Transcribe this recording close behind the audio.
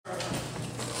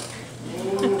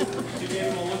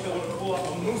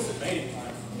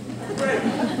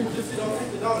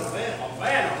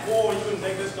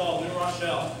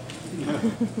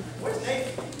Where's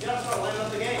Nate? You gotta start lining up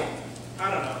the game.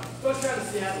 I don't know. Go try to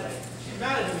see Adelaide. She's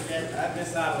mad at him again. That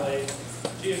Miss Adelaide.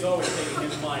 She is always taking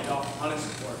his mind off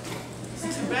punishment work.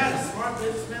 It's too bad a smart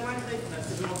businessman like Nate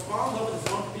has to go fall in love with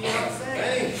his own fiancée.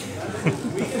 Hey, that is his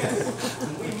weakness.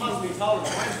 We must be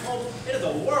tolerant. I'm told it is a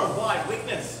worldwide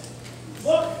weakness.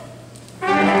 Look!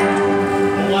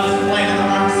 What's playing in the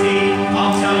rock sea?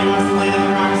 I'll tell you what's playing in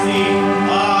the rock sea.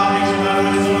 Picture that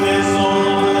when it's on this soul,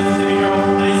 on the Mississippi girl,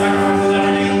 and he sacrifices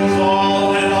everything,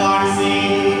 all in the rock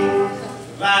sea.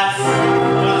 That's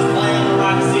what's playing in the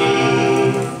rock sea.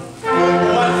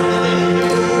 What's the thing to do?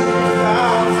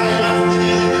 I'll tell you what's the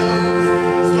thing to do.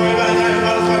 Story about a guy who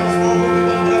got his wife before we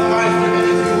put otherwise we're going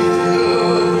to do.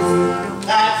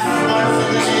 That's what's the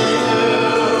thing to do.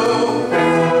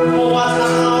 What's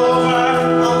happening all over?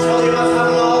 I'll tell you what's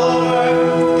happening all over.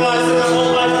 Guys took a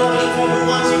whole life of people who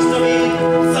want you to be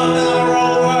something of a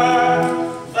rover.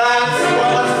 That's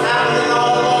what's happening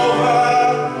all over.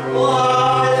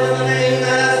 Love is in the name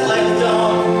that's like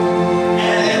dumb.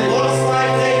 And it looks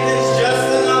like Nathan's just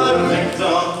another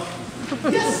victim.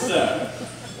 Yes, sir.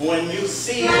 When you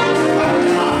see him reach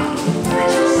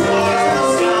the stars in the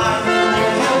sky, you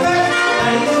can bet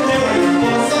that he's doing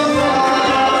it so far.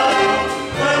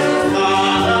 When his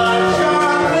father John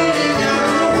waiting down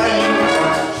the lane,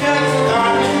 checks the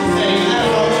darkness saying that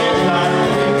ocean tide will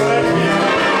be good here.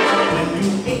 When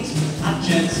you meet a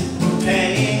gent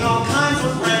paying all kinds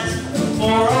of rent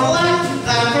for a life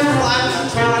that is like a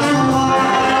turn of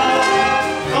heart.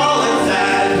 Call it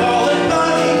sad, call it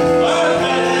funny, or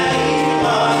can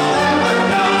anyone ever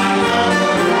die?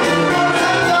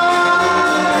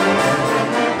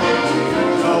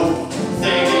 Go,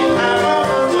 sing it, Capo,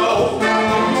 go.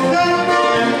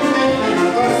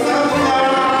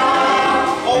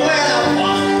 Oh, well,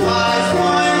 one flies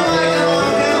flying like a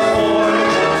monkey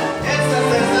forge. It's the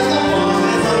sense that the bomb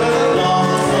is under the law,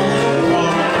 the solid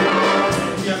rock.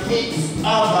 Your meat's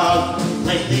about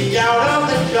lately out of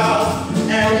the job,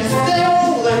 and you stay